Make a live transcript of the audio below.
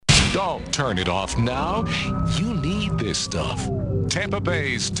Don't turn it off now. You need this stuff. Tampa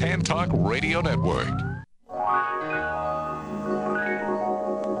Bay's Tan Talk Radio Network.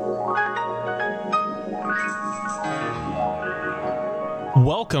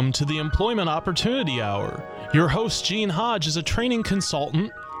 Welcome to the Employment Opportunity Hour. Your host, Gene Hodge, is a training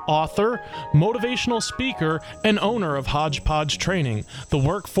consultant, author, motivational speaker, and owner of Hodgepodge Training, the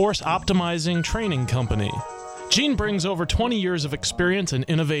workforce optimizing training company. Gene brings over 20 years of experience and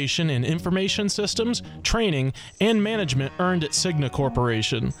innovation in information systems, training, and management earned at Cigna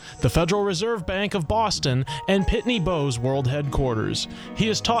Corporation, the Federal Reserve Bank of Boston, and Pitney Bowes World Headquarters. He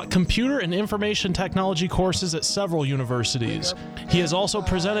has taught computer and information technology courses at several universities. He has also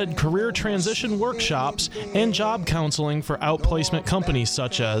presented career transition workshops and job counseling for outplacement companies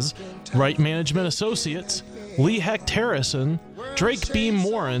such as Wright Management Associates, Lee Hecht Harrison, Drake Beam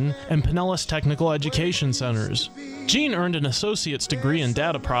Warren, and Pinellas Technical Education Centers. Gene earned an associate's degree in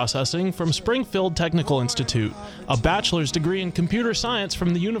data processing from Springfield Technical Institute, a bachelor's degree in computer science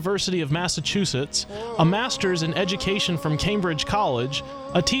from the University of Massachusetts, a master's in education from Cambridge College,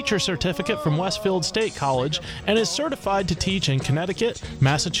 a teacher certificate from Westfield State College, and is certified to teach in Connecticut,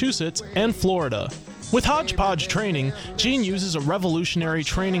 Massachusetts, and Florida. With Hodgepodge Training, Gene uses a revolutionary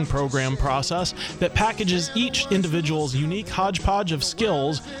training program process that packages each individual's unique hodgepodge of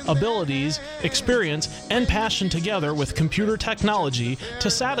skills, abilities, experience, and passion together with computer technology to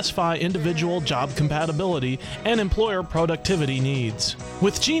satisfy individual job compatibility and employer productivity needs.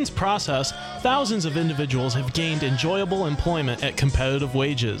 With Gene's process, thousands of individuals have gained enjoyable employment at competitive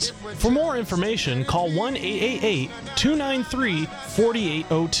wages. For more information, call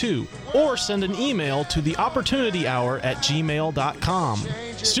 1-888-293-4802 or send an email to theopportunityhour@gmail.com.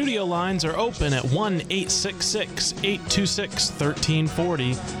 Studio lines are open at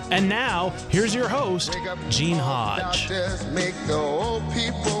 1-866-826-1340. And now, here's your host, Gene Hodge. Make the old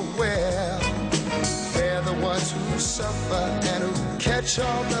people well. They're the ones who suffer and who catch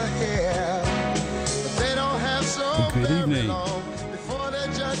all the hair. But they don't have so Good evening. long before their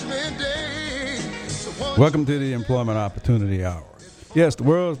judgment day. So Welcome to the Employment Opportunity Hour. Yes, the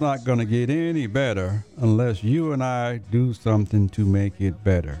world's not going to get any better unless you and I do something to make it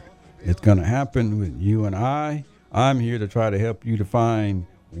better. It's going to happen with you and I. I'm here to try to help you to find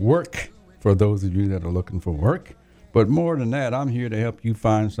work for those of you that are looking for work. But more than that, I'm here to help you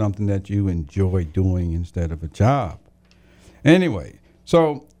find something that you enjoy doing instead of a job. Anyway,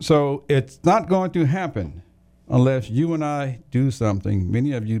 so it's not going to happen unless you and I do something.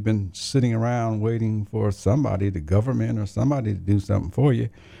 Many of you have been sitting around waiting for somebody, the government or somebody, to do something for you.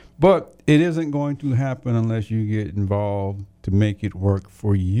 But it isn't going to happen unless you get involved to make it work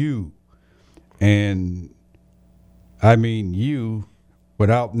for you. And I mean you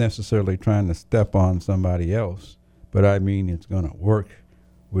without necessarily trying to step on somebody else. But I mean it's going to work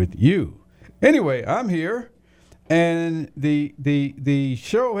with you. Anyway, I'm here, and the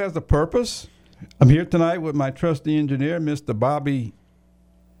show has a purpose. I'm here tonight with my trusty engineer, Mr. Bobby.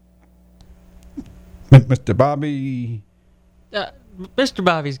 Mr. Bobby. Mr.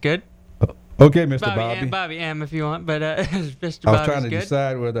 Bobby's good. Okay, Mr. Bobby. Bobby M if you want, but Mr. Bobby's good. I was trying to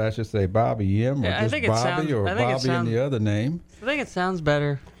decide whether I should say Bobby M or just Bobby or Bobby and the other name. I think it sounds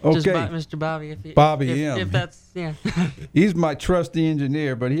better. Okay. Just Mr. Bobby. Bobby M. If that's, yeah. He's my trusty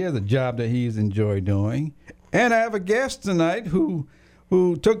engineer, but he has a job that he's enjoyed doing. And I have a guest tonight who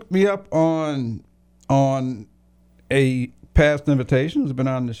took me up on a past invitation, who's been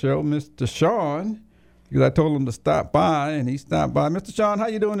on the show, Mr. Sean, because I told him to stop by, and he stopped by. Mr. Sean, how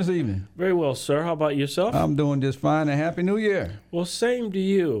you doing this evening? Very well, sir. How about yourself? I'm doing just fine, and Happy New Year. Well, same to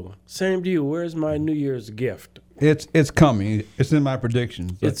you. Same to you. Where's my New Year's gift? It's coming. It's in my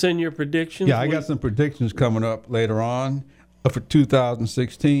predictions. It's in your predictions? Yeah, I got some predictions coming up later on for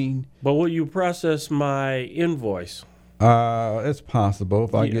 2016. But will you process my invoice? It's possible.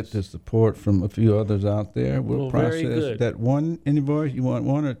 If I get the support from a few others out there, we'll process that one invoice. You want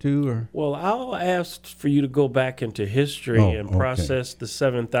one or two? Or? Well, I'll ask for you to go back into history and process the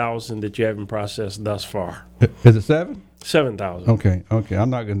 7,000 that you haven't processed thus far. Is it 7? 7,000. Okay.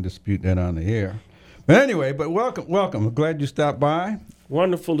 I'm not going to dispute that on the air. But anyway, welcome. I'm glad you stopped by.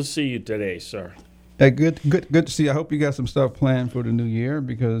 Wonderful to see you today, sir. Hey, good to see you. I hope you got some stuff planned for the new year,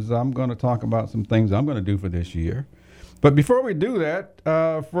 because I'm going to talk about some things I'm going to do for this year. But before we do that,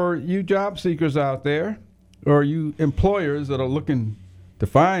 for you job seekers out there, or you employers that are looking to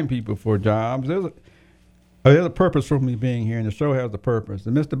find people for jobs, there's a purpose for me being here, and the show has a purpose.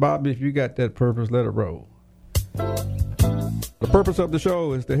 And Mr. Bobby, if you got that purpose, let it roll. The purpose of the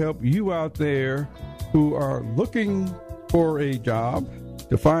show is to help you out there who are looking for a job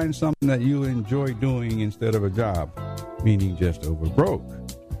to find something that you enjoy doing instead of a job, meaning just over broke.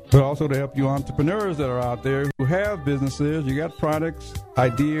 but also to help you entrepreneurs that are out there who have businesses. You got products,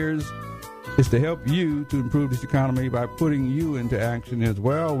 ideas. It's to help you to improve this economy by putting you into action as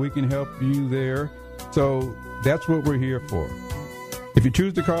well. We can help you there. So that's what we're here for. If you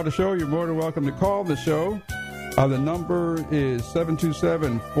choose to call the show, you're more than welcome to call the show. The number is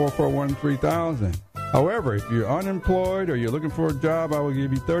 727-441-3000. However, if you're unemployed or you're looking for a job, I will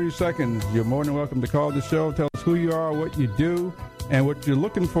give you 30 seconds. You're more than welcome to call the show. Tell us who you are, what you do, and what you're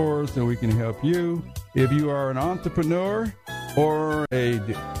looking for so we can help you. If you are an entrepreneur or a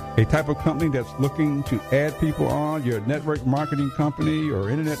type of company that's looking to add people on, you're a network marketing company or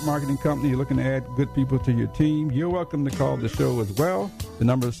internet marketing company, you're looking to add good people to your team, you're welcome to call the show as well. The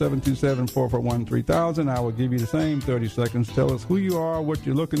number is 727-441-3000. I will give you the same 30 seconds. Tell us who you are, what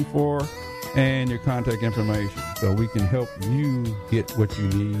you're looking for, and your contact information so we can help you get what you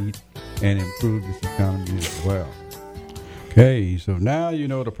need and improve this economy as well. Okay, so now you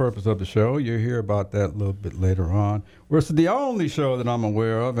know the purpose of the show. You'll hear about that a little bit later on. It's the only show that I'm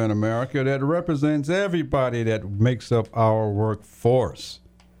aware of in America that represents everybody that makes up our workforce,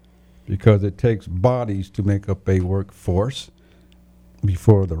 because it takes bodies to make up a workforce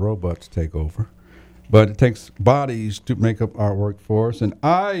before the robots take over. But it takes bodies to make up our workforce, and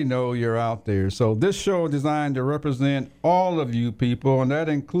I know you're out there. So this show is designed to represent all of you people, and that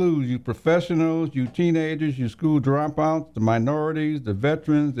includes you professionals, you teenagers, you school dropouts, the minorities, the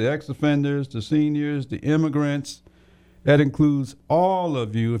veterans, the ex-offenders, the seniors, the immigrants. That includes all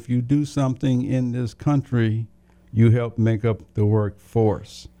of you. If you do something in this country, you help make up the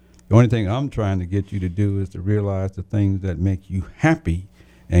workforce. The only thing I'm trying to get you to do is to realize the things that make you happy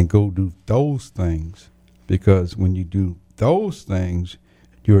and go do those things, because when you do those things,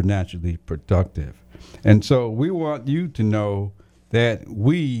 you're naturally productive. And so we want you to know that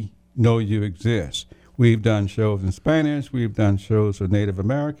we know you exist. We've done shows in Spanish. We've done shows for Native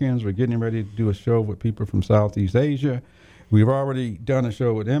Americans. We're getting ready to do a show with people from Southeast Asia. We've already done a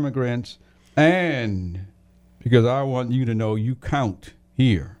show with immigrants. And because I want you to know you count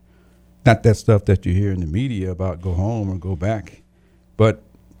here. Not that stuff that you hear in the media about go home or go back, but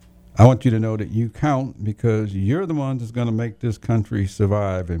I want you to know that you count, because you're the ones that's going to make this country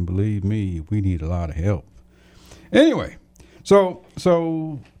survive. And believe me, we need a lot of help. Anyway, so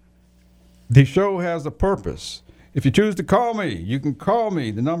the show has a purpose. If you choose to call me, you can call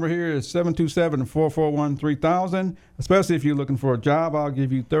me. The number here is 727-441-3000. Especially if you're looking for a job, I'll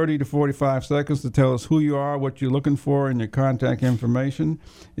give you 30 to 45 seconds to tell us who you are, what you're looking for, and your contact information.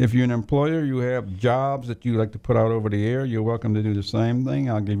 If you're an employer, you have jobs that you like to put out over the air, you're welcome to do the same thing.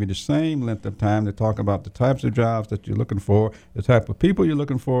 I'll give you the same length of time to talk about the types of jobs that you're looking for, the type of people you're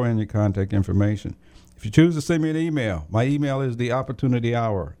looking for, and your contact information. If you choose to send me an email, my email is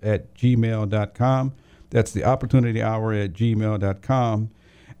theopportunityhour@gmail.com. That's theopportunityhour@gmail.com.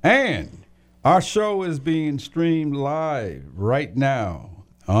 And our show is being streamed live right now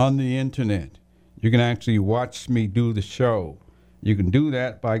on the internet. You can actually watch me do the show. You can do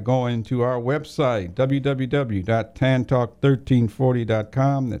that by going to our website,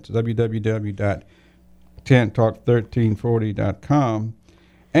 www.tantalk1340.com. That's www.tantalk1340.com.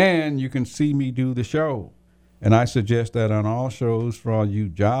 And you can see me do the show. And I suggest that on all shows for all you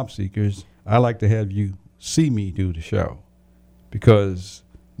job seekers, I like to have you see me do the show, because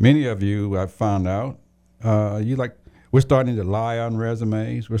many of you, I've found out, we're starting to lie on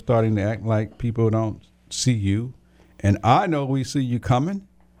resumes. We're starting to act like people don't see you. And I know we see you coming.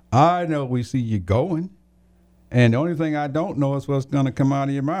 I know we see you going. And the only thing I don't know is what's going to come out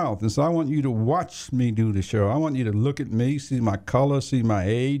of your mouth. And so I want you to watch me do the show. I want you to look at me, see my color, see my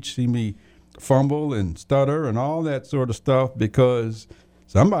age, see me fumble and stutter and all that sort of stuff, because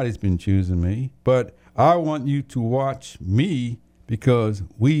somebody's been choosing me. But I want you to watch me, because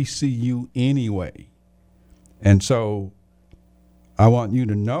we see you anyway. And so I want you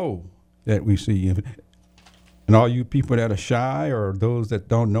to know that we see you. And all you people that are shy, or those that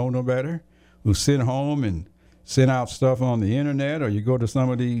don't know no better, who sit home and send out stuff on the internet, or you go to some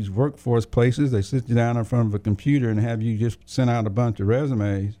of these workforce places, they sit you down in front of a computer and have you just send out a bunch of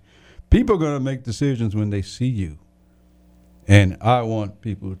resumes. People are going to make decisions when they see you. And I want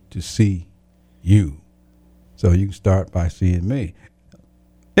people to see you. So you can start by seeing me.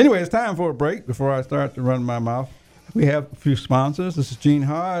 Anyway, it's time for a break before I start to run my mouth. We have a few sponsors. This is Gene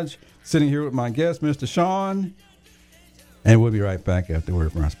Hodge sitting here with my guest, Mr. Sean. And we'll be right back after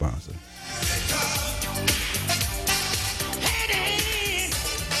word from our sponsor.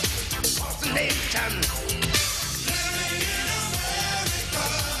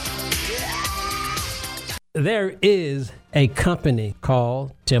 there is a company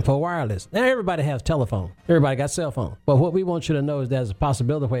called Tempo Wireless. Now, everybody has telephone. Everybody got cell phone. But what we want you to know is there's a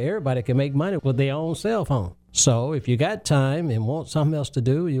possibility where everybody can make money with their own cell phone. So if you got time and want something else to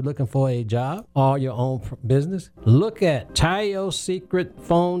do, you're looking for a job or your own business, look at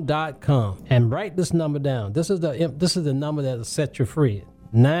TioSecretPhone.com and write this number down. This is the number that will set you free.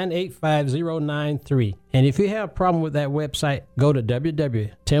 985-093. And if you have a problem with that website, go to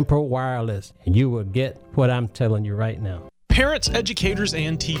www.Tempo Wireless and you will get what I'm telling you right now. Parents, educators,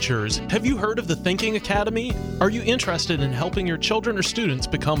 and teachers, have you heard of the Thinking Academy? Are you interested in helping your children or students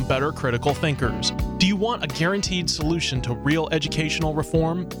become better critical thinkers? Do you want a guaranteed solution to real educational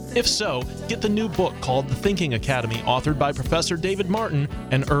reform? If so, get the new book called The Thinking Academy, authored by Professor David Martin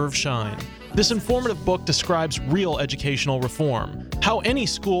and Irv Schein. This informative book describes real educational reform, how any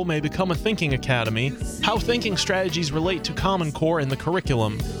school may become a thinking academy, how thinking strategies relate to Common Core in the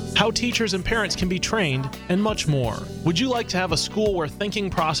curriculum, how teachers and parents can be trained, and much more. Would you like to have a school where thinking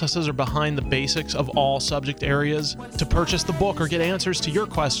processes are behind the basics of all subject areas? To purchase the book or get answers to your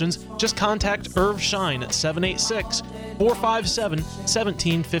questions, just contact Irv Schein at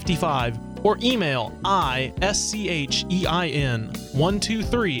 786-457-1755. or email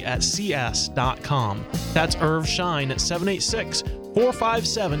ISCHEIN123@cs.com. That's Irv Schein at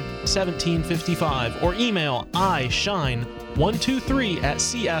 786-457-1755 or email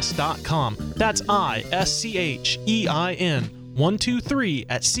ISHEIN123@cs.com. That's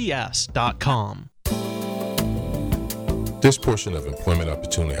ISCHEIN123@cs.com. This portion of Employment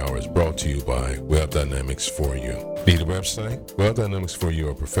Opportunity Hour is brought to you by Web Dynamics 4U. Need a website? Web Dynamics 4U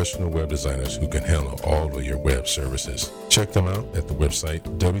are professional web designers who can handle all of your web services. Check them out at the website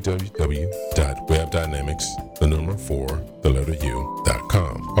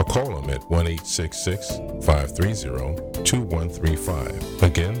www.webdynamics4u.com or call them at 1-866-530-2135.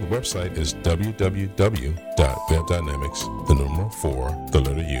 Again, the website is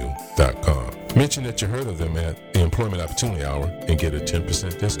www.webdynamics4u.com. Mention that you heard of them at the Employment Opportunity Hour and get a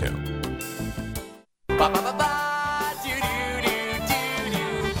 10% discount.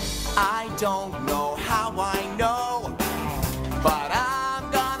 I don't know how I know, but I'm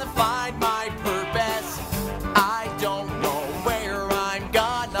gonna find my purpose. I don't know where I'm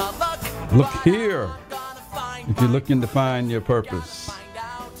gonna look here if you're looking to find your purpose,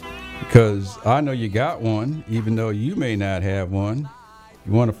 because I know you got one, even though you may not have one.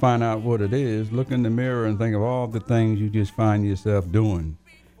 You want to find out what it is, look in the mirror and think of all the things you just find yourself doing.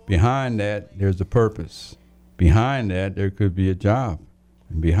 Behind that, there's a purpose. Behind that, there could be a job.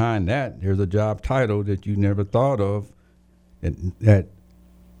 And behind that, there's a job title that you never thought of that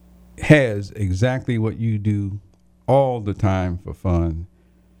has exactly what you do all the time for fun.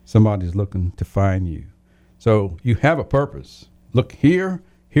 Somebody's looking to find you. So you have a purpose. Look here,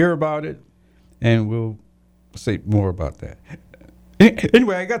 hear about it, and we'll say more about that.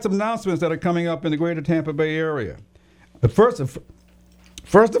 Anyway, I got some announcements that are coming up in the greater Tampa Bay area. First of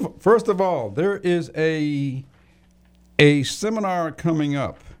all, there is a seminar coming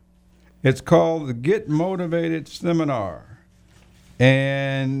up. It's called the Get Motivated Seminar,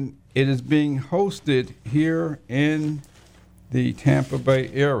 and it is being hosted here in the Tampa Bay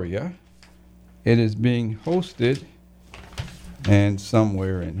area. It is being hosted, and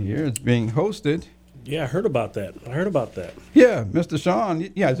somewhere in here it's being hosted. Yeah, I heard about that. Yeah, Mr. Sean.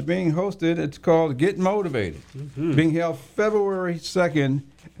 Yeah, it's being hosted. It's called Get Motivated. Mm-hmm. Being held February 2nd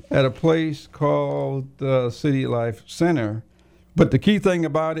at a place called City Life Center. But the key thing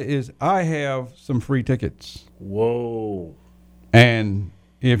about it is I have some free tickets. Whoa. And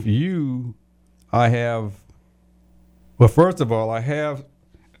if first of all, I had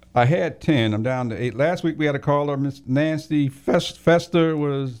 10. I'm down to 8. Last week we had a caller, Miss Nancy Fester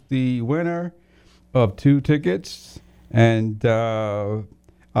was the winner of 2 tickets, and I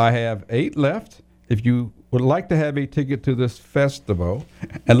have 8 left. If you would like to have a ticket to this festival,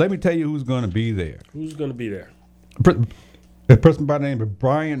 and let me tell you who's going to be there. Who's going to be there? A person by the name of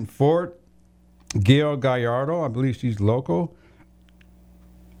Brian Fort, Gail Gallardo, I believe she's local,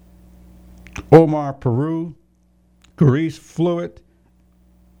 Omar Peru, Grace Fluid,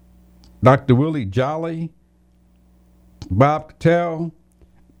 Dr. Willie Jolly, Bob Cattell,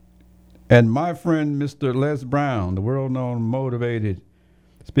 and my friend, Mr. Les Brown, the world-known motivated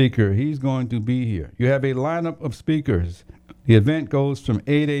speaker. He's going to be here. You have a lineup of speakers. The event goes from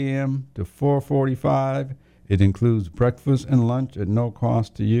 8 a.m. to 4:45. It includes breakfast and lunch at no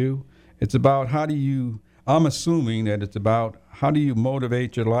cost to you. It's about I'm assuming that it's about how do you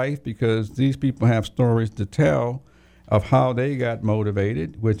motivate your life, because these people have stories to tell of how they got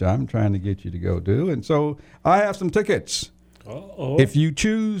motivated, which I'm trying to get you to go do. And so I have some tickets. Uh-oh. If you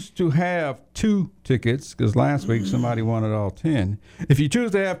choose to have 2 tickets, because last week somebody wanted all 10, if you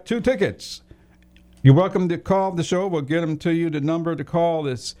choose to have 2 tickets, you're welcome to call the show. We'll get them to you. The number to call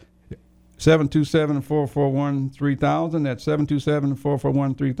is 727-441-3000. That's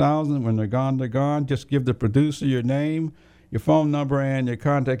 727-441-3000. When they're gone, they're gone. Just give the producer your name, your phone number, and your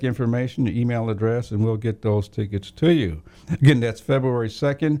contact information, your email address, and we'll get those tickets to you. Again, that's February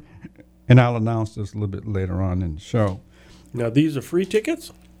 2nd, and I'll announce this a little bit later on in the show. Now, these are free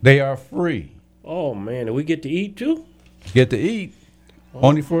tickets? They are free. Oh, man. Do we get to eat, too? Get to eat.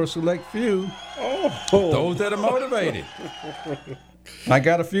 Only for a select few. Oh. Those that are motivated. I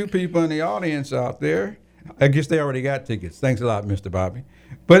got a few people in the audience out there. I guess they already got tickets. Thanks a lot, Mr. Bobby.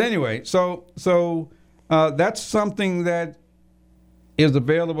 But anyway, so that's something that is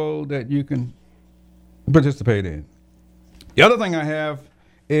available that you can participate in. The other thing I have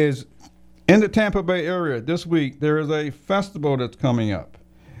is in the Tampa Bay area this week, there is a festival that's coming up.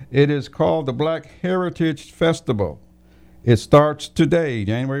 It is called the Black Heritage Festival. It starts today,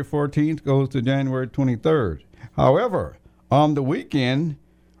 January 14th, goes to January 23rd. However, on the weekend,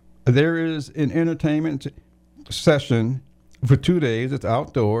 there is an entertainment session for 2 days. It's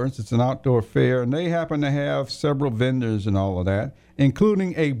outdoors. It's an outdoor fair, and they happen to have several vendors and all of that,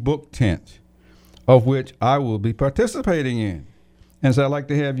 including a book tent, of which I will be participating in. And so I'd like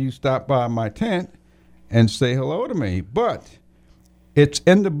to have you stop by my tent and say hello to me. But it's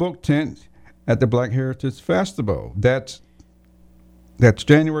in the book tent at the Black Heritage Festival. That's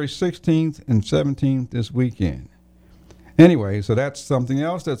January 16th and 17th this weekend. Anyway, so that's something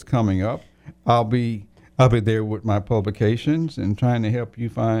else that's coming up. I'll be there with my publications and trying to help you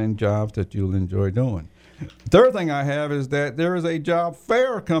find jobs that you'll enjoy doing. Third thing I have is that there is a job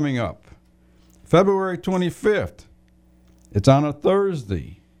fair coming up, February 25th. It's on a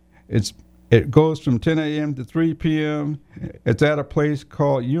Thursday. It goes from 10 a.m. to 3 p.m. It's at a place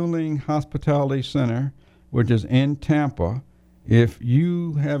called Yuengling Hospitality Center, which is in Tampa. If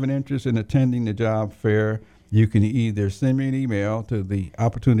you have an interest in attending the job fair, you can either send me an email to the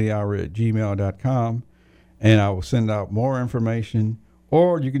opportunityhour@gmail.com, and I will send out more information,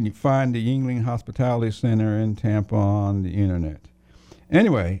 or you can find the Yuengling Hospitality Center in Tampa on the internet.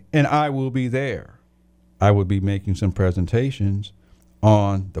 Anyway, and I will be there. I will be making some presentations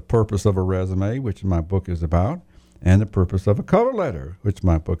on the purpose of a resume, which my book is about, and the purpose of a cover letter, which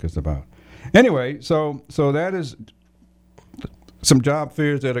my book is about. Anyway, so that is some job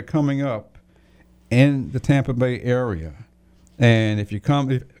fairs that are coming up in the Tampa Bay area. And if you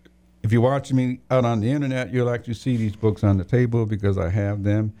watch me out on the internet, you'll actually see these books on the table because I have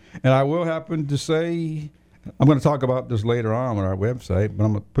them. And I will happen to say, I'm going to talk about this later on our website, but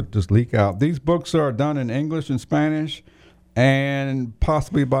I'm going to put this leak out. These books are done in English and Spanish, and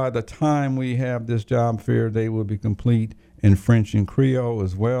possibly by the time we have this job fair, they will be complete in French and Creole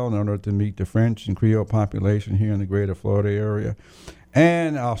as well, in order to meet the French and Creole population here in the greater Florida area.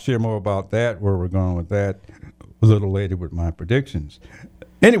 And I'll share more about that, where we're going with that, a little later with my predictions.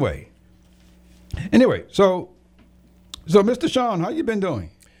 Anyway, so Mr. Sean, how you been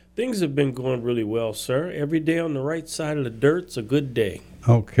doing? Things have been going really well, sir. Every day on the right side of the dirt's a good day.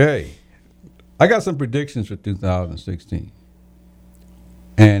 Okay. I got some predictions for 2016.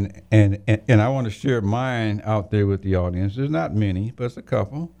 And I want to share mine out there with the audience. There's not many, but it's a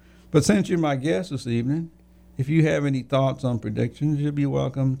couple. But since you're my guest this evening, if you have any thoughts on predictions, you'll be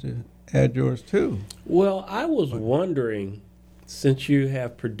welcome to add yours too. Well, I was wondering, since you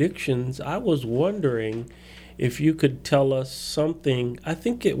have predictions, I was wondering if you could tell us something. I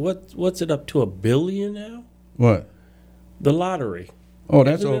think what's it up to, $1 billion now? What? The lottery. Oh,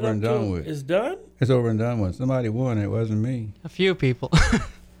 that's over and done with. It's done? It's over and done with. Somebody won. It wasn't me. A few people.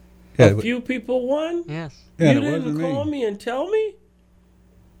 A few people won? Yes. Yeah, you didn't call me and tell me?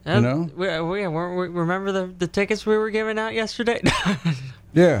 You know? Remember the tickets we were giving out yesterday?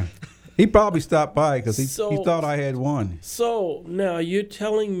 Yeah. He probably stopped by because he thought I had won. So now you're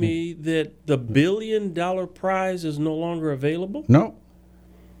telling me that the $1 billion prize is no longer available? No.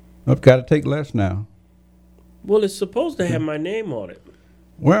 I've got to take less now. Well, it's supposed to have my name on it.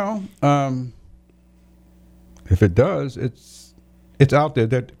 Well, if it does, it's out there.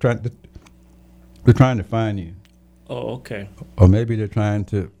 They're trying to find you. Oh, okay. Or maybe they're trying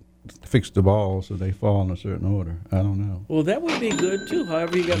to fix the ball so they fall in a certain order. I don't know. Well, that would be good too.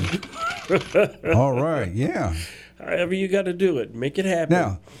 However you got to do it. All right, yeah. However you got to do it, make it happen.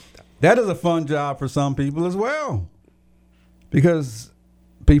 Now, that is a fun job for some people as well, because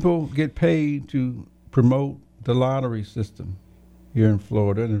people get paid to promote the lottery system here in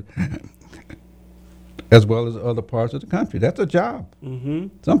Florida, as well as other parts of the country. That's a job. Mm-hmm.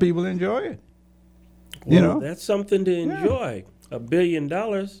 Some people enjoy it. Well, that's something to enjoy. $1 billion.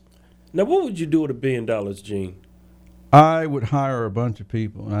 Now, what would you do with $1 billion, Gene? I would hire a bunch of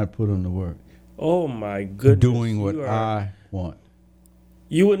people and I'd put them to work. Oh, my goodness. Doing what I want.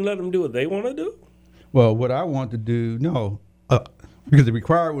 You wouldn't let them do what they want to do? Well, what I want to do, no. Because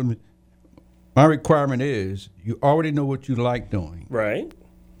my requirement is you already know what you like doing. Right.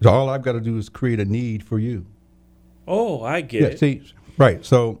 So all I've got to do is create a need for you. Oh, I get it. See, right.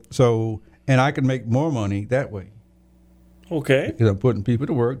 So, and I can make more money that way. Okay. Because I'm putting people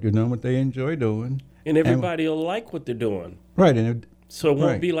to work, they're doing what they enjoy doing. And everybody will like what they're doing. Right. And so it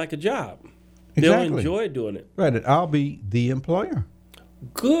won't be like a job. Exactly. They'll enjoy doing it. Right. And I'll be the employer.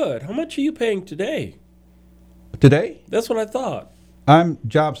 Good. How much are you paying today? Today? That's what I thought. I'm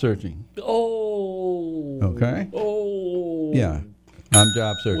job searching. Oh. Okay. Oh. Yeah. I'm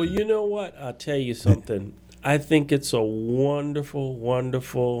job searching. Well, you know what? I'll tell you something. I think it's a wonderful,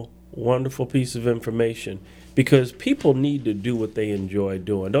 wonderful, wonderful piece of information because people need to do what they enjoy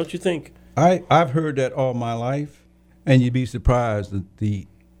doing. Don't you think? I've heard that all my life, and you'd be surprised that the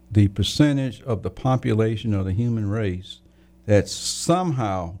percentage of the population of the human race that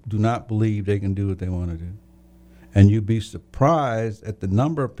somehow do not believe they can do what they want to do. And you'd be surprised at the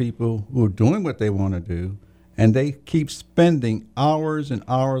number of people who are doing what they want to do, and they keep spending hours and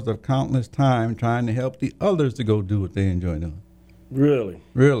hours of countless time trying to help the others to go do what they enjoy doing. Really?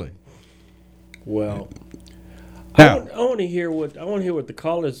 Really. Well, now, I want to hear what the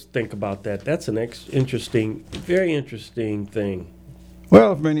callers think about that. That's an interesting, very interesting thing.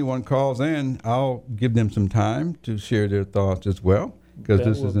 Well, if anyone calls in, I'll give them some time to share their thoughts as well, because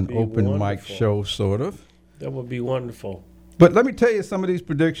this is an open mic show, sort of. That would be wonderful. But let me tell you some of these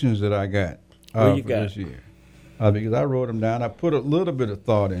predictions that I got What you for got? this year. Because I wrote them down. I put a little bit of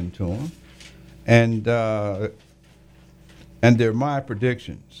thought into them. And they're my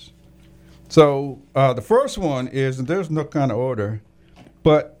predictions. So the first one is, and there's no kind of order,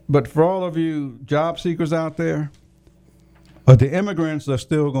 but for all of you job seekers out there, the immigrants are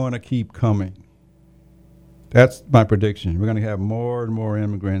still going to keep coming. That's my prediction. We're going to have more and more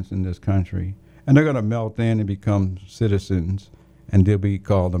immigrants in this country, and they're going to melt in and become citizens, and they'll be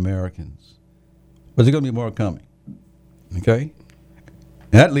called Americans. But there's going to be more coming, okay?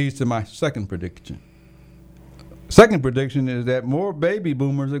 And that leads to my second prediction. Second prediction is that more baby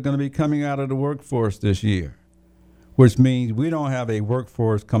boomers are going to be coming out of the workforce this year, which means we don't have a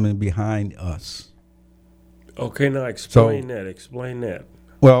workforce coming behind us. Okay, now explain that.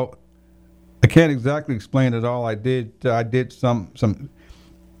 Well, I can't exactly explain it all. I did I did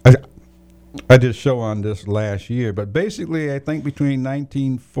a show on this last year, but basically I think between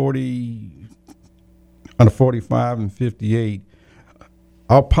 1945 and 58,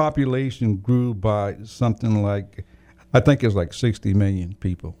 our population grew by something like, I think it's like 60 million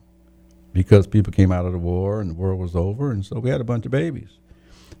people, because people came out of the war and the war was over, and so we had a bunch of babies.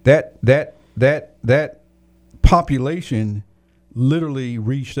 That population literally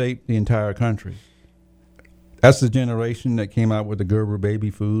reshaped the entire country. That's the generation that came out with the Gerber baby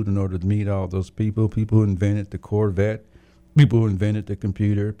food in order to meet all those people who invented the Corvette, people who invented the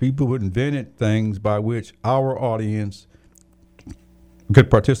computer, people who invented things by which our audience could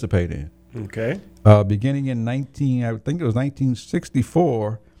participate in. Okay. Beginning in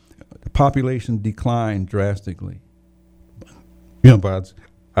 1964, the population declined drastically. By,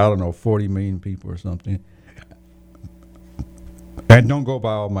 40 million people or something. And don't go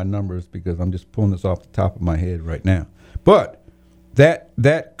by all my numbers because I'm just pulling this off the top of my head right now. But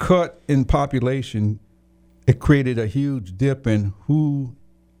that cut in population, it created a huge dip in who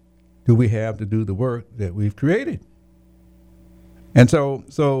do we have to do the work that we've created. And so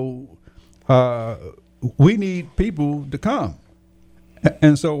we need people to come.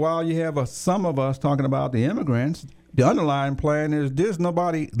 And so while you have some of us talking about the immigrants, the underlying plan is there's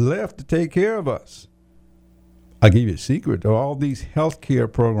nobody left to take care of us. I'll give you a secret. All these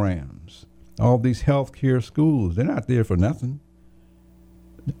healthcare programs, all these healthcare schools, they're not there for nothing.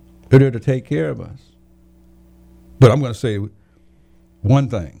 They're there to take care of us. But I'm going to say one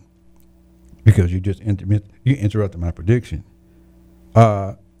thing, because you just interrupted my prediction.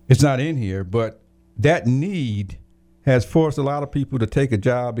 It's not in here, but that need has forced a lot of people to take a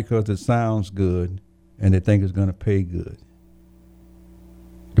job because it sounds good and they think it's going to pay good.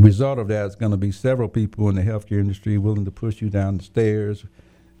 The result of that is going to be several people in the healthcare industry willing to push you down the stairs,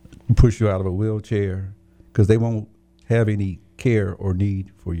 push you out of a wheelchair, because they won't have any care or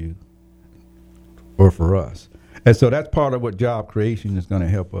need for you or for us. And so that's part of what job creation is going to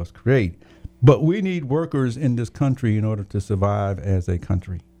help us create. But we need workers in this country in order to survive as a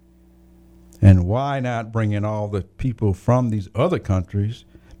country. And why not bring in all the people from these other countries?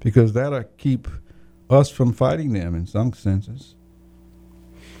 Because that'll keep us from fighting them in some senses.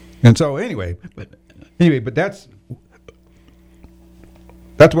 And so anyway, but that's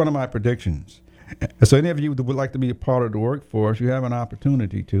one of my predictions. So any of you that would like to be a part of the workforce, you have an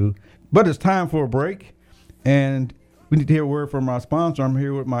opportunity to. But it's time for a break, and we need to hear a word from our sponsor. I'm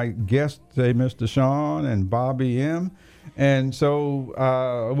here with my guests today, Mr. Sean and Bobby M. And so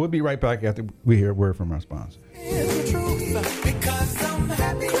we'll be right back after we hear a word from our sponsor. Because I'm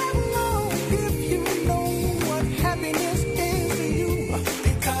happy. If you know what happiness is to you.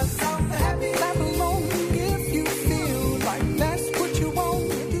 Because I'm happy. Clap along if you feel like that's what you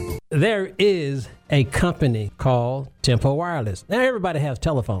want to do. There is a company called Tempo Wireless. Now, everybody has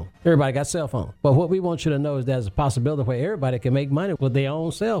telephone. Everybody got cell phone. But what we want you to know is there's a possibility where everybody can make money with their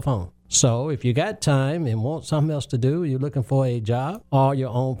own cell phone. So if you got time and want something else to do, you're looking for a job or your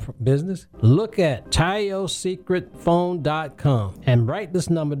own business, look at TioSecretPhone.com and write this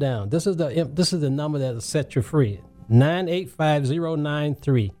number down. This is the number that will set you free.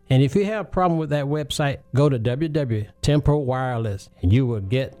 985093. And if you have a problem with that website, go to www.Tempo Wireless and you will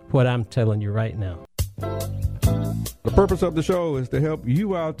get what I'm telling you right now. The purpose of the show is to help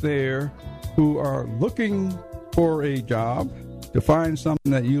you out there who are looking for a job to find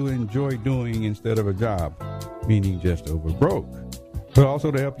something that you enjoy doing instead of a job, meaning just over broke. But also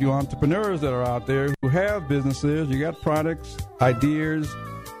to help you entrepreneurs that are out there who have businesses, you got products, ideas.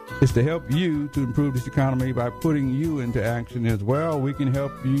 It's to help you to improve this economy by putting you into action as well. We can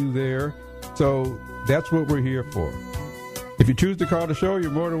help you there. So that's what we're here for. If you choose to call the show,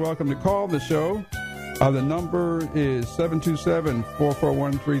 you're more than welcome to call the show. The number is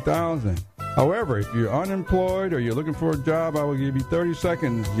 727-441-3000. However, if you're unemployed or you're looking for a job, I will give you 30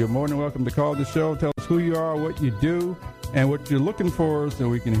 seconds. You're more than welcome to call the show. Tell us who you are, what you do, and what you're looking for so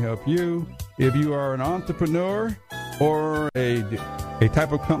we can help you. If you are an entrepreneur or a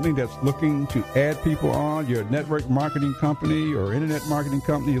type of company that's looking to add people on, you're a network marketing company or internet marketing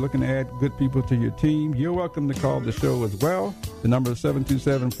company, you're looking to add good people to your team, you're welcome to call the show as well. The number is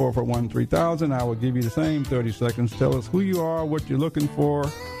 727-441-3000. I will give you the same 30 seconds. Tell us who you are, what you're looking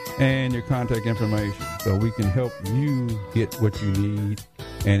for, and your contact information so we can help you get what you need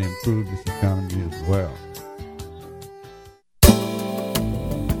and improve this economy as well.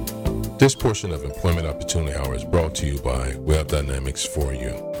 This portion of Employment Opportunity Hour is brought to you by Web Dynamics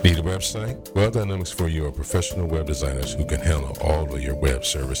 4U. Need a website? Web Dynamics 4U are professional web designers who can handle all of your web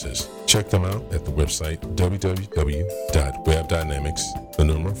services. Check them out at the website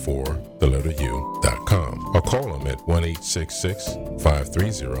www.webdynamics4u.com or call them at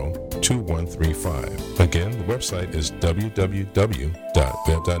 1-866-530-2135. Again, the website is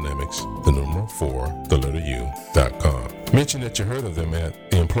www.webdynamics4u.com. Mention that you heard of them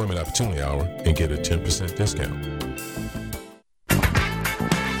at the Employment Opportunity Hour and get a 10% discount.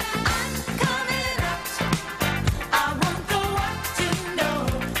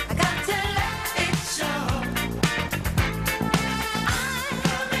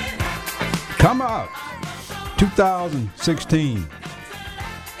 Come out, 2016.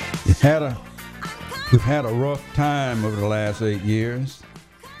 We've had a rough time over the last 8 years,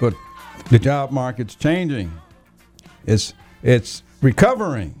 but the job market's changing. It's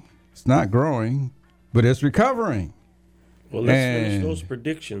recovering. It's not growing, but it's recovering. Well, let's finish those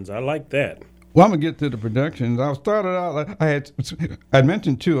predictions. I like that. Well, I'm gonna get to the predictions. I started out. I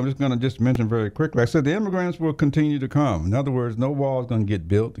mentioned two. I'm just gonna mention very quickly. I said the immigrants will continue to come. In other words, no wall is gonna get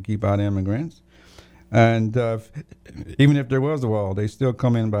built to keep out immigrants. And even if there was a wall, they still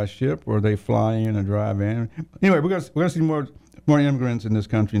come in by ship or they fly in or drive in. Anyway, we're gonna see more immigrants in this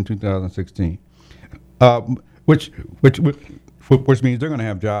country in 2016. Which means they're going to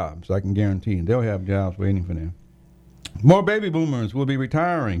have jobs. I can guarantee you. They'll have jobs waiting for them. More baby boomers will be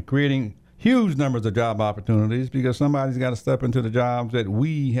retiring, creating huge numbers of job opportunities because somebody's got to step into the jobs that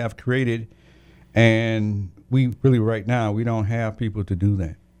we have created, and we really right now we don't have people to do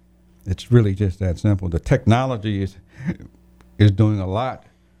that. It's really just that simple. The technology is doing a lot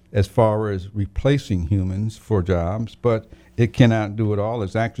as far as replacing humans for jobs, but it cannot do it all.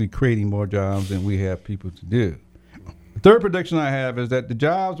 It's actually creating more jobs than we have people to do. The third prediction I have is that the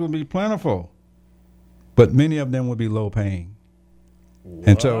jobs will be plentiful, but many of them will be low paying. What?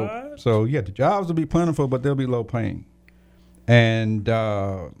 And so the jobs will be plentiful, but they'll be low paying. And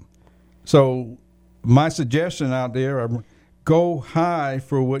so my suggestion out there are go high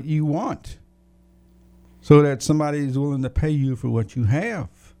for what you want so that somebody is willing to pay you for what you have.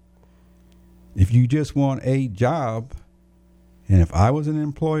 If you just want a job, and if I was an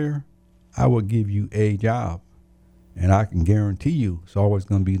employer, I would give you a job. And I can guarantee you it's always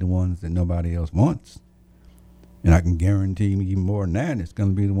going to be the ones that nobody else wants. And I can guarantee even more than that, it's going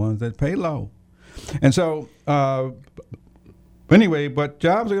to be the ones that pay low. And so, anyway, but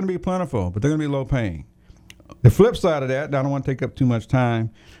jobs are going to be plentiful, but they're going to be low paying. The flip side of that, I don't want to take up too much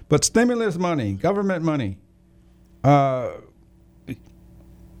time, but stimulus money, government money.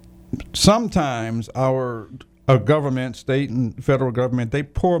 Sometimes our government, state and federal government, they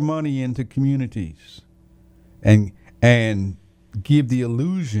pour money into communities and give the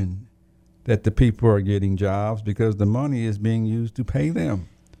illusion that the people are getting jobs because the money is being used to pay them.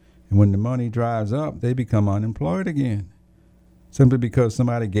 And when the money dries up, they become unemployed again, simply because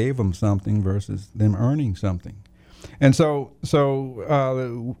somebody gave them something versus them earning something. And so there's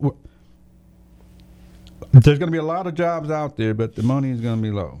going to be a lot of jobs out there, but the money is going to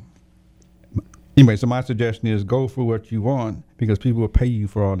be low. Anyway, so my suggestion is go for what you want because people will pay you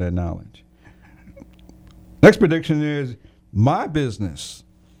for all that knowledge. Next prediction is my business.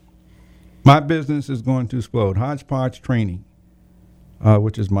 My business is going to explode. Hodgepodge Training,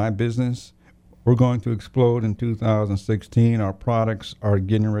 which is my business, we're going to explode in 2016. Our products are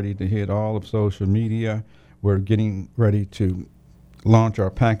getting ready to hit all of social media. We're getting ready to launch our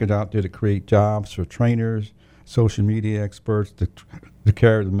package out there to create jobs for trainers, social media experts to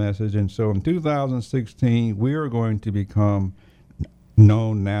carry the message. And so in 2016, we are going to become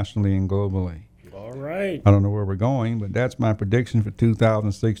known nationally and globally. All right. I don't know where we're going, but that's my prediction for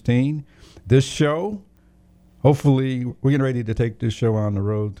 2016. This show, hopefully, we're getting ready to take this show on the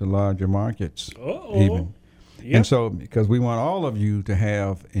road to larger markets. Even. Yep. And so, because we want all of you to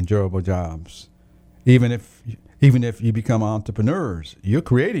have enjoyable jobs, even if you become entrepreneurs, you're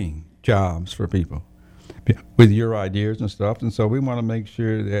creating jobs for people with your ideas and stuff. And so we want to make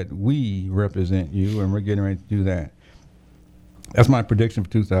sure that we represent you, and we're getting ready to do that. That's my prediction for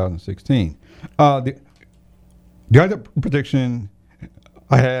 2016. The other prediction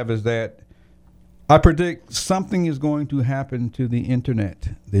I have is that I predict something is going to happen to the internet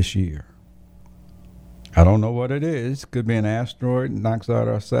this year. I don't know what it is. Could be an asteroid knocks out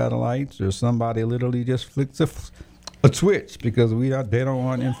our satellites, or somebody literally just flicks a switch because they don't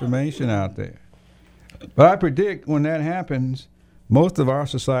want information out there. But I predict when that happens, most of our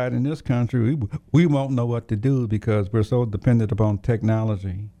society in this country, we won't know what to do because we're so dependent upon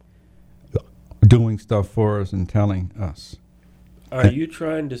technology doing stuff for us and telling us. Are you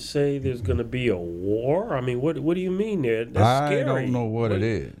trying to say there's going to be a war? I mean, what do you mean there? That's scary. I don't know what it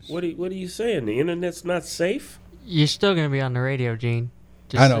is. What are you saying? The internet's not safe? You're still going to be on the radio, Gene.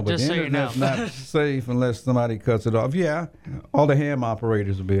 I know, but the internet's not safe unless somebody cuts it off. Yeah, all the ham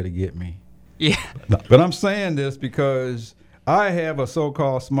operators will be able to get me. Yeah. But I'm saying this because I have a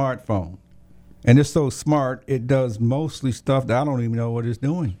so-called smartphone, and it's so smart, it does mostly stuff that I don't even know what it's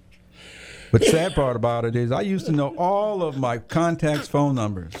doing. But the sad part about it is I used to know all of my contacts' phone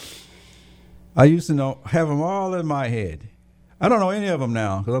numbers. I used to have them all in my head. I don't know any of them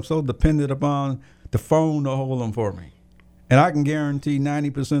now because I'm so dependent upon the phone to hold them for me. And I can guarantee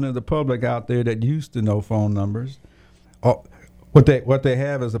 90% of the public out there that used to know phone numbers, what they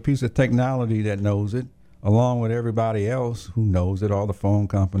have is a piece of technology that knows it, along with everybody else who knows it, all the phone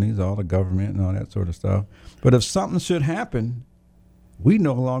companies, all the government, and all that sort of stuff. But if something should happen, we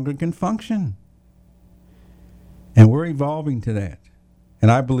no longer can function. And we're evolving to that. And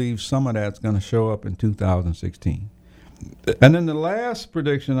I believe some of that's going to show up in 2016. And then the last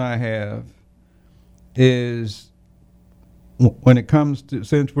prediction I have is when it comes to,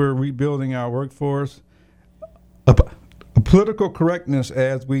 since we're rebuilding our workforce, a political correctness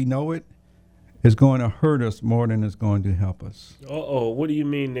as we know it is going to hurt us more than it's going to help us. What do you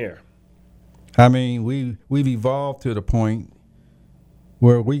mean there? I mean, we've evolved to the point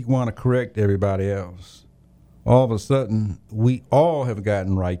where we want to correct everybody else. All of a sudden, we all have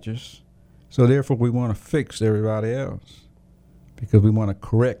gotten righteous, so therefore we want to fix everybody else because we want to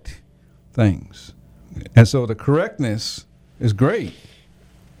correct things. And so the correctness is great.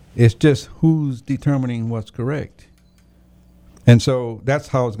 It's just who's determining what's correct. And so that's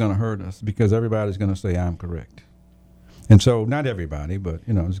how it's going to hurt us because everybody's going to say, I'm correct. And so not everybody, but,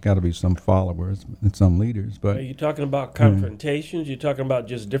 there's got to be some followers and some leaders. But are you talking about confrontations? You're talking about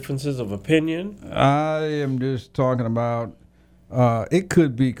just differences of opinion? I am just talking about it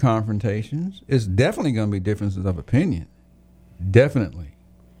could be confrontations. It's definitely going to be differences of opinion. Definitely.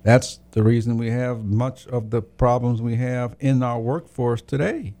 That's the reason we have much of the problems we have in our workforce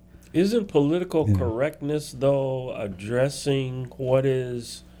today. Isn't political correctness, though, addressing what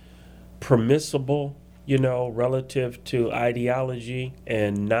is permissible, relative to ideology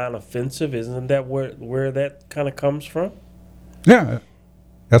and non-offensive? Isn't that where that kind of comes from? Yeah,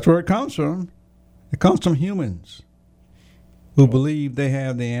 that's where it comes from. It comes from humans who believe they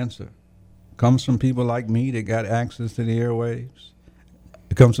have the answer. It comes from people like me that got access to the airwaves.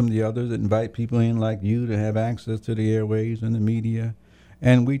 It comes from the others that invite people in like you to have access to the airways and the media.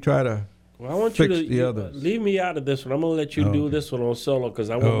 And we try to Well, I want fix you to the others. leave me out of this one. I'm going to let you do this one on solo because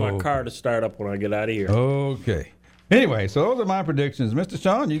I want my car to start up when I get out of here. Okay. Anyway, so those are my predictions. Mr.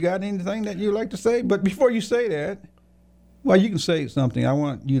 Sean, you got anything that you'd like to say? But before you say that, well, you can say something. I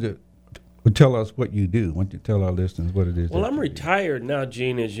want you to tell us what you do. I want you to tell our listeners what it is. Well, that I'm you do. retired now,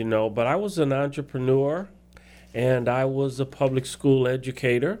 Gene, as you know, but I was an entrepreneur and I was a public school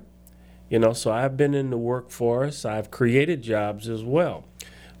educator. You know, so I've been in the workforce. I've created jobs as well.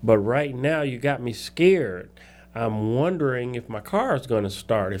 But right now, you got me scared. I'm wondering if my car is going to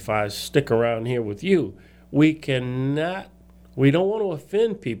start if I stick around here with you. We don't want to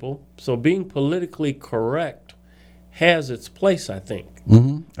offend people, so being politically correct has its place, I think.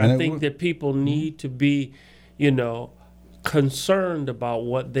 Mm-hmm. I think that people need to be, concerned about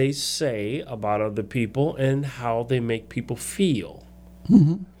what they say about other people and how they make people feel.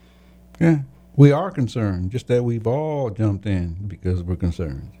 Mm-hmm. Yeah, we are concerned, just that we've all jumped in because we're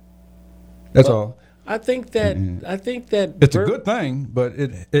concerned. That's all. I think that It's a good thing, but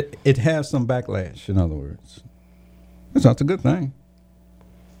it has some backlash. In other words, it's not a good thing,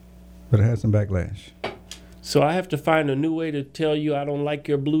 but it has some backlash. So I have to find a new way to tell you I don't like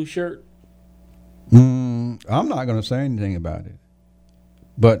your blue shirt. I'm not going to say anything about it,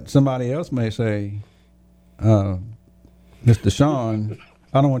 but somebody else may say, "Mr. Sean,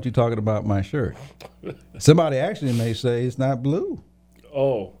 I don't want you talking about my shirt." Somebody actually may say it's not blue.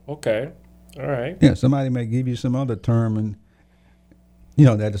 Oh, okay. All right. Yeah, somebody may give you some other term and,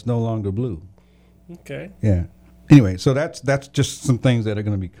 that it's no longer blue. Okay. Yeah. Anyway, so that's just some things that are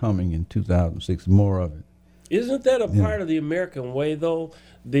going to be coming in 2006, more of it. Isn't that a part of the American way, though?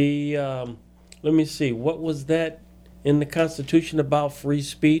 Let me see, what was that in the Constitution about free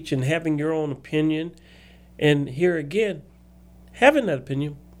speech and having your own opinion? And here again, having that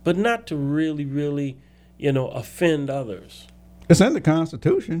opinion, but not to really, really, offend others. It's in the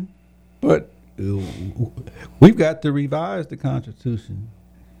Constitution, but we've got to revise the Constitution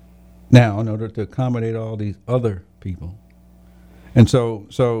now in order to accommodate all these other people. And so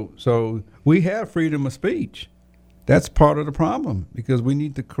we have freedom of speech. That's part of the problem because we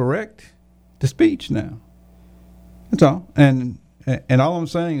need to correct the speech now. That's all. And all I'm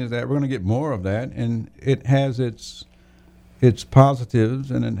saying is that we're going to get more of that, and it has its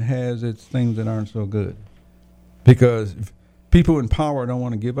positives and it has its things that aren't so good. Because people in power don't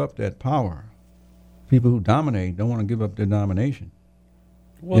want to give up that power. People who dominate don't want to give up their domination.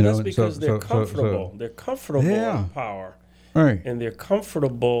 Well, that's because they're comfortable. They're comfortable in power. Right. And they're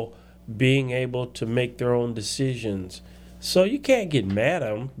comfortable being able to make their own decisions. So you can't get mad at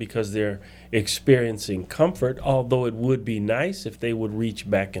them because they're experiencing comfort, although it would be nice if they would reach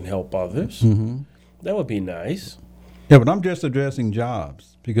back and help others. Mm-hmm. That would be nice. Yeah, but I'm just addressing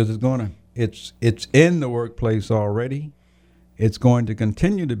jobs because it's in the workplace already. It's going to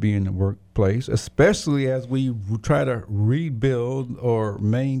continue to be in the workplace, especially as we try to rebuild or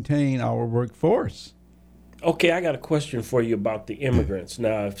maintain our workforce. Okay, I got a question for you about the immigrants.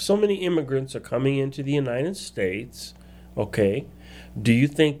 Now, if so many immigrants are coming into the United States, okay, do you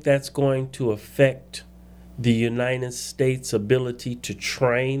think that's going to affect the United States' ability to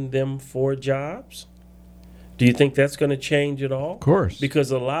train them for jobs? Do you think that's going to change at all? Of course.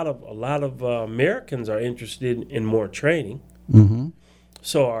 Because a lot of Americans are interested in more training. Mm-hmm.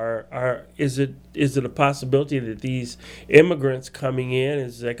 So is it a possibility that these immigrants coming in,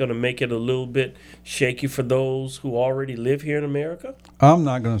 is that going to make it a little bit shaky for those who already live here in America? I'm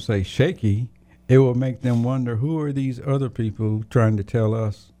not going to say shaky. It will make them wonder, who are these other people trying to tell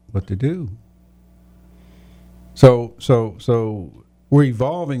us what to do? So we're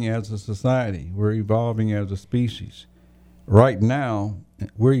evolving as a society. We're evolving as a species. Right now,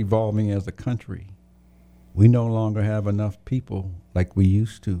 we're evolving as a country. We no longer have enough people like we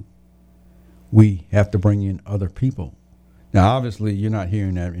used to. We have to bring in other people. Now, obviously, you're not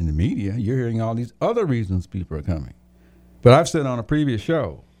hearing that in the media. You're hearing all these other reasons people are coming. But I've said on a previous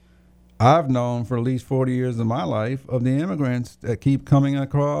show, I've known for at least 40 years of my life of the immigrants that keep coming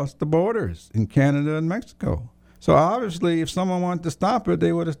across the borders in Canada and Mexico. So obviously, if someone wanted to stop it,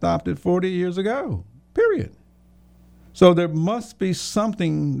 they would have stopped it 40 years ago, period. So there must be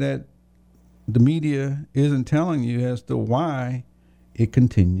something that the media isn't telling you as to why it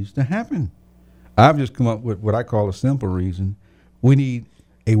continues to happen. I've just come up with what I call a simple reason. We need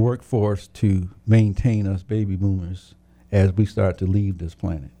a workforce to maintain us baby boomers as we start to leave this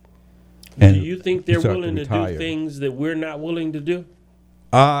planet. Do you think they're willing to do things that we're not willing to do?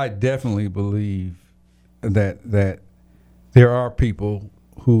 I definitely believe that there are people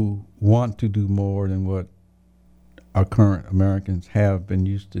who want to do more than what our current Americans have been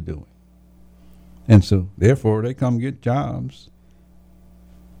used to doing. And so, therefore, they come get jobs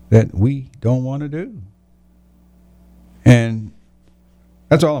that we don't want to do. And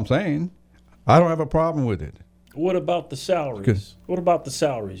that's all I'm saying. I don't have a problem with it. What about the salaries? Good. What about the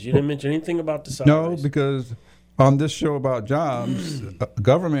salaries? You didn't mention anything about the No, salaries. because on this show about jobs,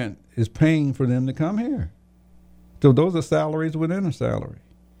 government is paying for them to come here. So those are salaries within a salary.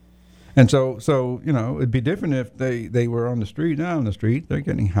 And so it'd be different if they were on the street. Now on the street, they're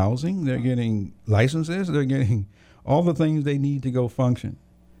getting housing, they're getting licenses, they're getting all the things they need to go function.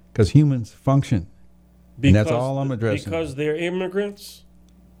 Because humans function. And that's all I'm addressing. Because they're immigrants?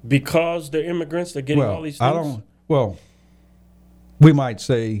 Because they're immigrants, they're getting all these things? We might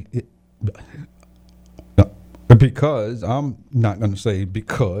say, because, I'm not going to say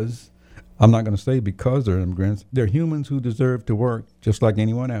because. I'm not going to say because they're immigrants. They're humans who deserve to work just like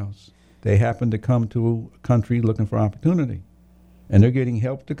anyone else. They happen to come to a country looking for opportunity. And they're getting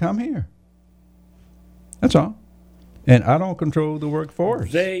help to come here. That's all. And I don't control the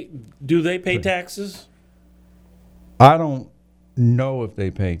workforce. Do they pay taxes? I don't know if they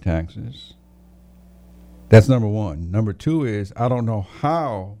pay taxes. That's number one. Number two is I don't know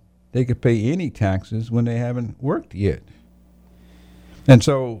how they could pay any taxes when they haven't worked yet. And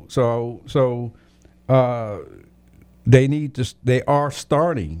so they are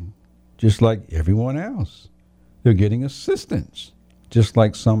starting just like everyone else. They're getting assistance, just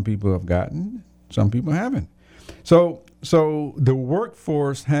like some people have gotten, some people haven't. So the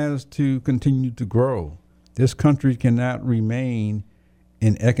workforce has to continue to grow. This country cannot remain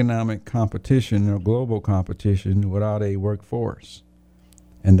in economic competition or global competition without a workforce.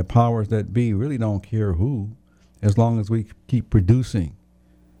 And the powers that be really don't care who, as long as we keep producing.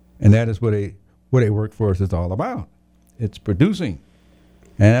 And that is what a workforce is all about. It's producing.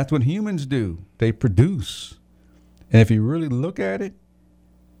 And that's what humans do. They produce. And if you really look at it,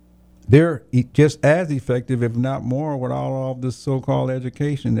 they're just as effective, if not more, with all of this so-called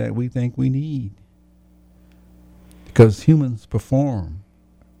education that we think we need. Because humans perform.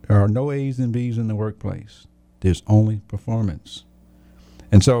 There are no A's and B's in the workplace. There's only performance.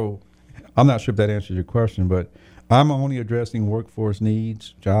 And so I'm not sure if that answers your question, but I'm only addressing workforce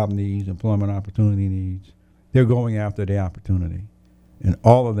needs, job needs, employment opportunity needs. They're going after the opportunity. And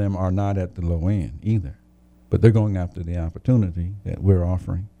all of them are not at the low end either. But they're going after the opportunity that we're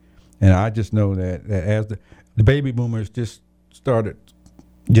offering. And I just know that as the baby boomers just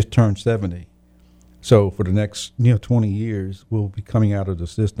turned 70. So for the next 20 years, we'll be coming out of the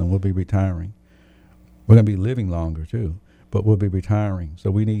system. We'll be retiring. We're going to be living longer too, but we'll be retiring.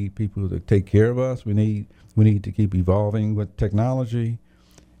 So we need people to take care of us. We need to keep evolving with technology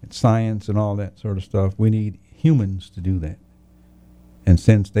and science and all that sort of stuff. We need humans to do that. And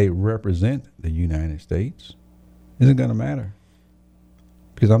since they represent the United States, it isn't going to matter.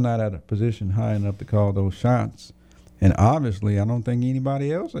 Because I'm not at a position high enough to call those shots. And obviously, I don't think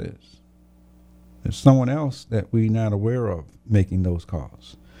anybody else is. There's someone else that we're not aware of making those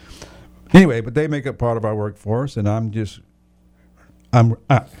calls. Anyway, but they make up part of our workforce, and I'm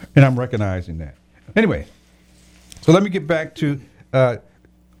recognizing that. Anyway, so let me get back to,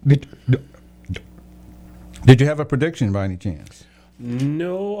 did you have a prediction by any chance?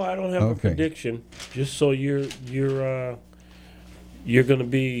 No, I don't have a prediction. Just so you're going to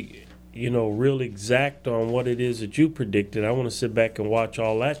be, real exact on what it is that you predicted. I want to sit back and watch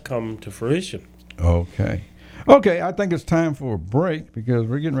all that come to fruition. Okay, I think it's time for a break because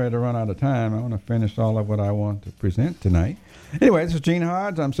we're getting ready to run out of time. I want to finish all of what I want to present tonight. Anyway, this is Gene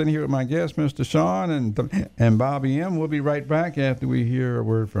Hodge. I'm sitting here with my guest, Mr. Sean and Bobby M. We'll be right back after we hear a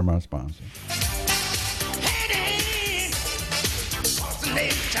word from our sponsor.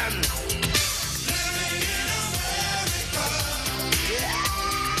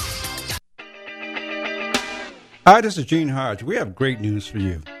 Hi, this is Gene Hodge. We have great news for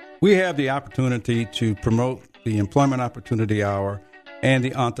you. We have the opportunity to promote the Employment Opportunity Hour and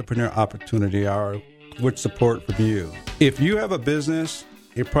the Entrepreneur Opportunity Hour with support from you. If you have a business,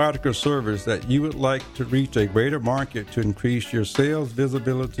 a product or service that you would like to reach a greater market to increase your sales,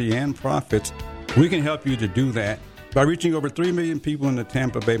 visibility, and profits, we can help you to do that by reaching over 3 million people in the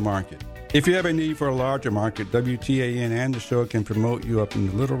Tampa Bay market. If you have a need for a larger market, WTAN and the show can promote you up in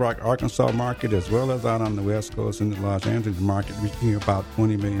the Little Rock, Arkansas market, as well as out on the West Coast in the Los Angeles market, reaching about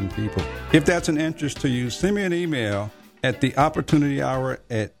 20 million people. If that's an interest to you, send me an email at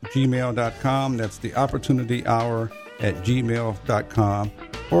theopportunityhour@gmail.com. That's theopportunityhour@gmail.com.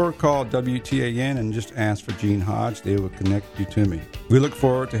 Or call WTAN and just ask for Gene Hodge. They will connect you to me. We look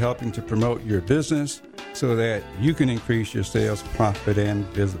forward to helping to promote your business so that you can increase your sales, profit, and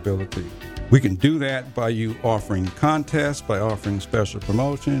visibility. We can do that by you offering contests, by offering special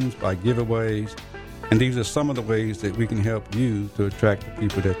promotions, by giveaways. And these are some of the ways that we can help you to attract the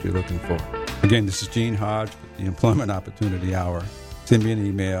people that you're looking for. Again, this is Gene Hodge with the Employment Opportunity Hour. Send me an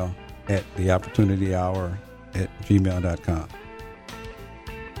email at theopportunityhour@gmail.com.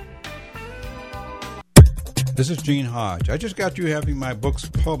 This is Gene Hodge. I just got you having my books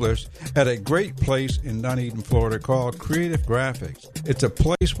published at a great place in Dunedin, Florida called Creative Graphics. It's a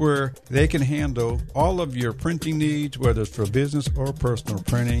place where they can handle all of your printing needs, whether it's for business or personal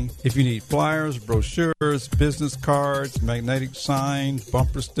printing. If you need flyers, brochures, business cards, magnetic signs,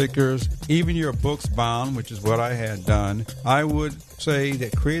 bumper stickers, even your books bound, which is what I had done, I would say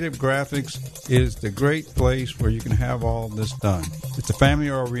that Creative Graphics is the great place where you can have all this done. It's a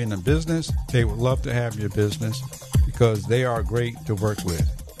family-oriented business. They would love to have your business because they are great to work with.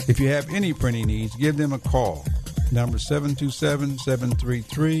 If you have any printing needs, give them a call. Number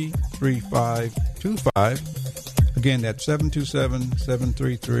 727-733-3525. Again, that's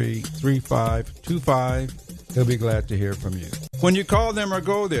 727-733-3525. They'll be glad to hear from you. When you call them or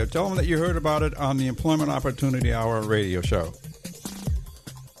go there, tell them that you heard about it on the Employment Opportunity Hour radio show.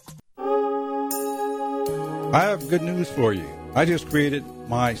 I have good news for you. I just created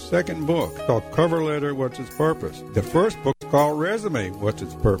my second book called Cover Letter, What's Its Purpose? The first book is called Resume, What's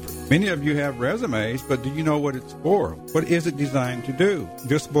Its Purpose? Many of you have resumes, but do you know what it's for? What is it designed to do?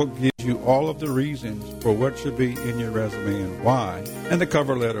 This book gives you all of the reasons for what should be in your resume and why. And the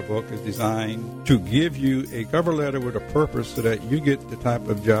cover letter book is designed to give you a cover letter with a purpose so that you get the type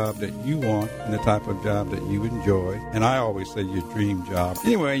of job that you want and the type of job that you enjoy. And I always say your dream job.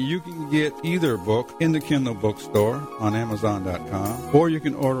 Anyway, you can get either book in the Kindle bookstore on Amazon.com, or you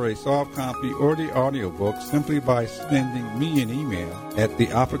can order a soft copy or the audiobook simply by sending me an email at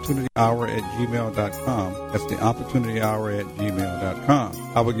theopportunityhour@gmail.com. That's theopportunityhour@gmail.com.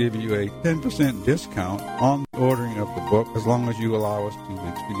 I will give you a 10% discount on the ordering of the book as long as you allow us 2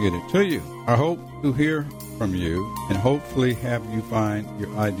 weeks to get it to you. I hope to hear from you and hopefully have you find your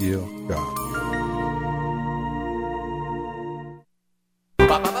ideal job.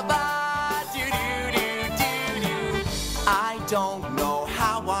 I don't know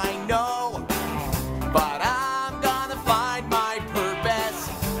how I know, but I'm gonna find my purpose.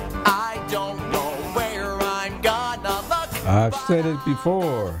 I don't know where I'm gonna look. I've said it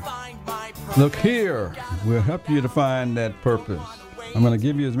before. Look here. We'll help you to find that purpose. I'm going to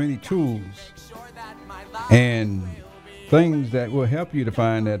give you as many tools and things that will help you to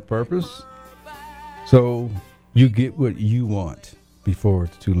find that purpose so you get what you want before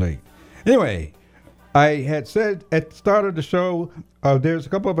it's too late. Anyway, I had said at the start of the show, there's a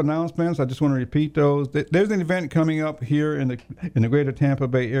couple of announcements. I just want to repeat those. There's an event coming up here in the greater Tampa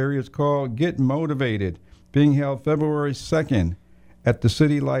Bay area. It's called Get Motivated, being held February 2nd at the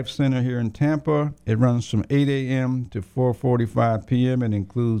City Life Center here in Tampa. It runs from 8 a.m. to 4:45 p.m. It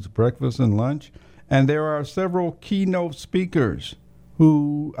includes breakfast and lunch. And there are several keynote speakers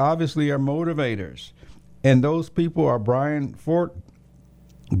who obviously are motivators. And those people are Brian Fort,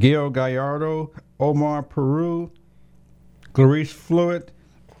 Gail Gallardo, Omar Peru, Clarice Fluitt,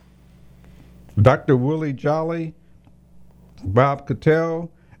 Dr. Willie Jolly, Bob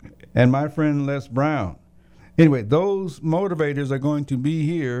Cattell, and my friend Les Brown. Anyway, those motivators are going to be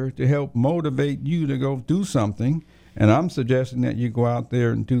here to help motivate you to go do something. And I'm suggesting that you go out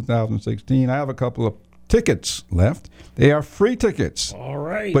there in 2016. I have a couple of tickets left. They are free tickets. All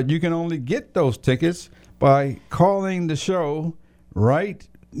right. But you can only get those tickets by calling the show right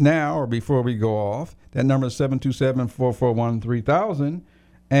now or before we go off. That number is 727-441-3000.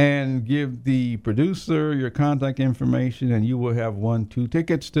 And give the producer your contact information, and you will have 2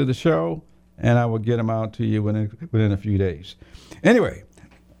 tickets to the show. And I will get them out to you within a few days. Anyway,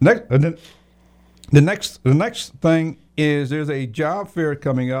 the next thing is there's a job fair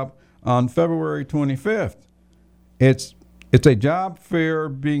coming up on February 25th. It's a job fair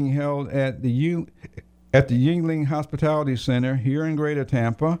being held at the Yuengling Hospitality Center here in Greater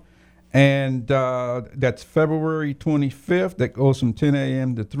Tampa, and that's February 25th. That goes from 10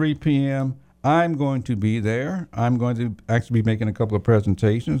 a.m. to 3 p.m. I'm going to be there. I'm going to actually be making a couple of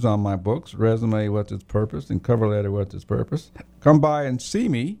presentations on my books, Resume, What's Its Purpose, and Cover Letter, What's Its Purpose. Come by and see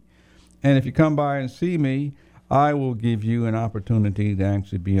me. And if you come by and see me, I will give you an opportunity to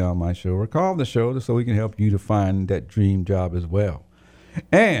actually be on my show or call the show so we can help you to find that dream job as well.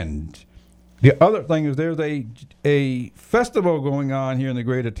 And the other thing is there's a festival going on here in the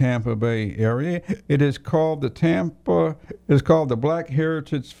greater Tampa Bay area. It is called the Black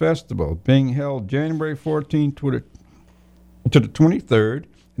Heritage Festival, being held January 14th to the 23rd.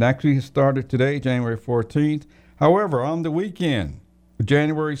 It actually started today, January 14th. However, on the weekend,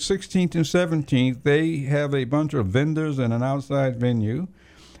 January 16th and 17th, they have a bunch of vendors and an outside venue.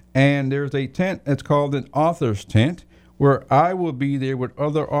 And there's a tent that's called an author's tent, where I will be there with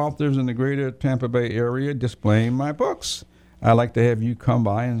other authors in the greater Tampa Bay area displaying my books. I'd like to have you come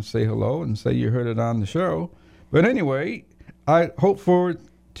by and say hello and say you heard it on the show. But anyway, I hope forward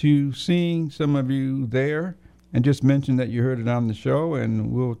to seeing some of you there, and just mention that you heard it on the show,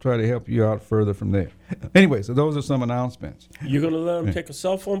 and we'll try to help you out further from there. Anyway, so those are some announcements. You're going to let them take a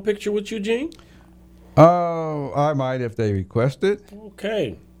cell phone picture with you, Gene? I might if they request it.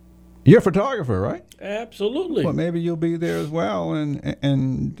 Okay. You're a photographer, right? Absolutely. Well, maybe you'll be there as well,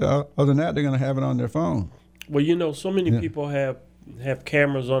 and other than that, they're going to have it on their phone. Well, you know, so many people have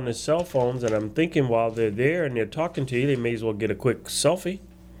cameras on their cell phones, and I'm thinking while they're there and they're talking to you, they may as well get a quick selfie.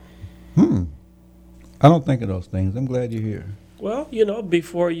 I don't think of those things. I'm glad you're here. Well, you know,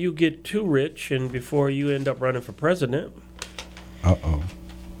 before you get too rich and before you end up running for president. Uh-oh.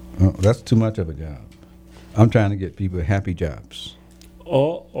 Oh, that's too much of a job. I'm trying to get people happy jobs.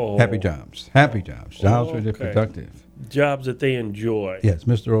 Uh-oh. Happy jobs. Happy jobs. Jobs where they're Okay. productive. Jobs that they enjoy. Yes,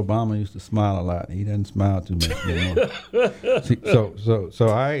 Mr. Obama used to smile a lot. He doesn't smile too much anymore. See, so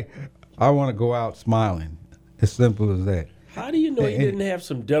I want to go out smiling. As simple as that. How do you know you didn't have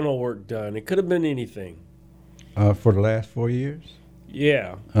some dental work done? It could have been anything. For the last 4 years?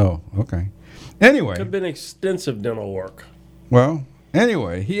 Yeah. Oh, okay. Anyway. Could have been extensive dental work. Well,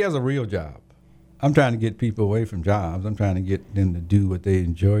 anyway, he has a real job. I'm trying to get people away from jobs. I'm trying to get them to do what they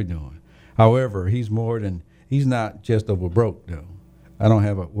enjoy doing. However, he's not just over broke, though. I don't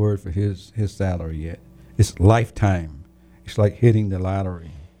have a word for his salary yet. It's lifetime. It's like hitting the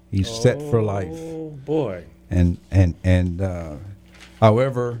lottery. He's set for life. Oh, boy. And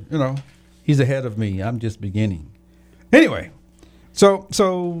however, you know, he's ahead of me. I'm just beginning. Anyway, so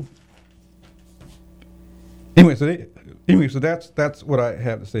that's what I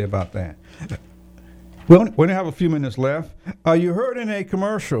have to say about that. Well, we only have a few minutes left. You heard in a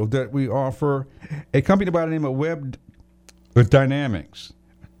commercial that we offer a company by the name of Web Dynamics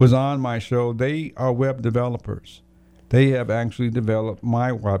was on my show. They are web developers. They have actually developed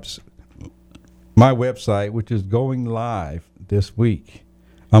my website, which is going live this week.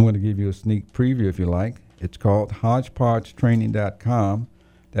 I'm going to give you a sneak preview if you like. It's called hodgepodgetraining.com.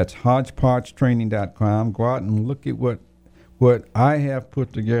 That's hodgepodgetraining.com. Go out and look at what I have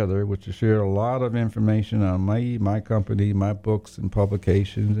put together, which will share a lot of information on my company, my books and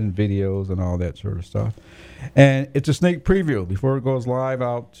publications and videos and all that sort of stuff. And it's a sneak preview before it goes live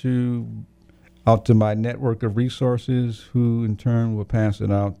out to my network of resources, who in turn will pass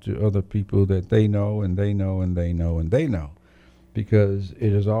it out to other people that they know and they know and they know and they know. Because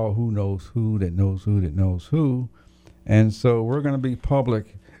it is all who knows who that knows who that knows who. And so we're going to be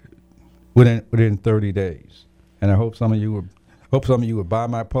public within 30 days. And I hope some of you will buy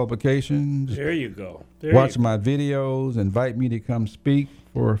my publications. There you go. Watch my videos, invite me to come speak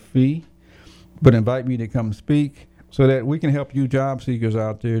for a fee, but invite me to come speak so that we can help you job seekers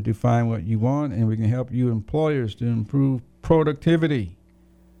out there to find what you want, and we can help you employers to improve productivity.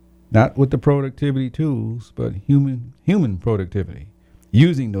 Not with the productivity tools, but human productivity,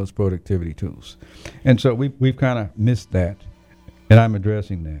 using those productivity tools. And so we've kind of missed that, and I'm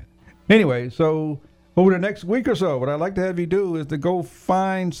addressing that. Anyway, so over the next week or so, what I'd like to have you do is to go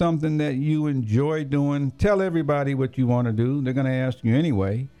find something that you enjoy doing. Tell everybody what you want to do. They're going to ask you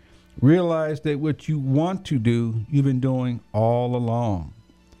anyway. Realize that what you want to do, you've been doing all along.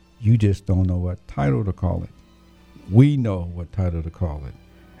 You just don't know what title to call it. We know what title to call it.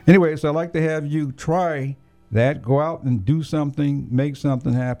 Anyway, so I'd like to have you try that. Go out and do something, make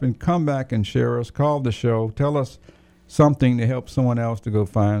something happen. Come back and share us. Call the show. Tell us something to help someone else to go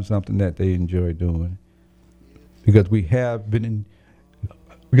find something that they enjoy doing. Because we really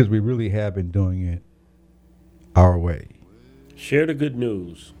have been doing it our way. Share the good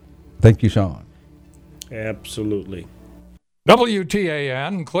news. Thank you, Sean. Absolutely.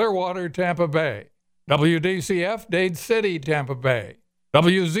 WTAN, Clearwater, Tampa Bay. WDCF, Dade City, Tampa Bay.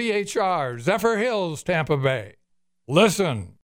 WZHR, Zephyr Hills, Tampa Bay. Listen,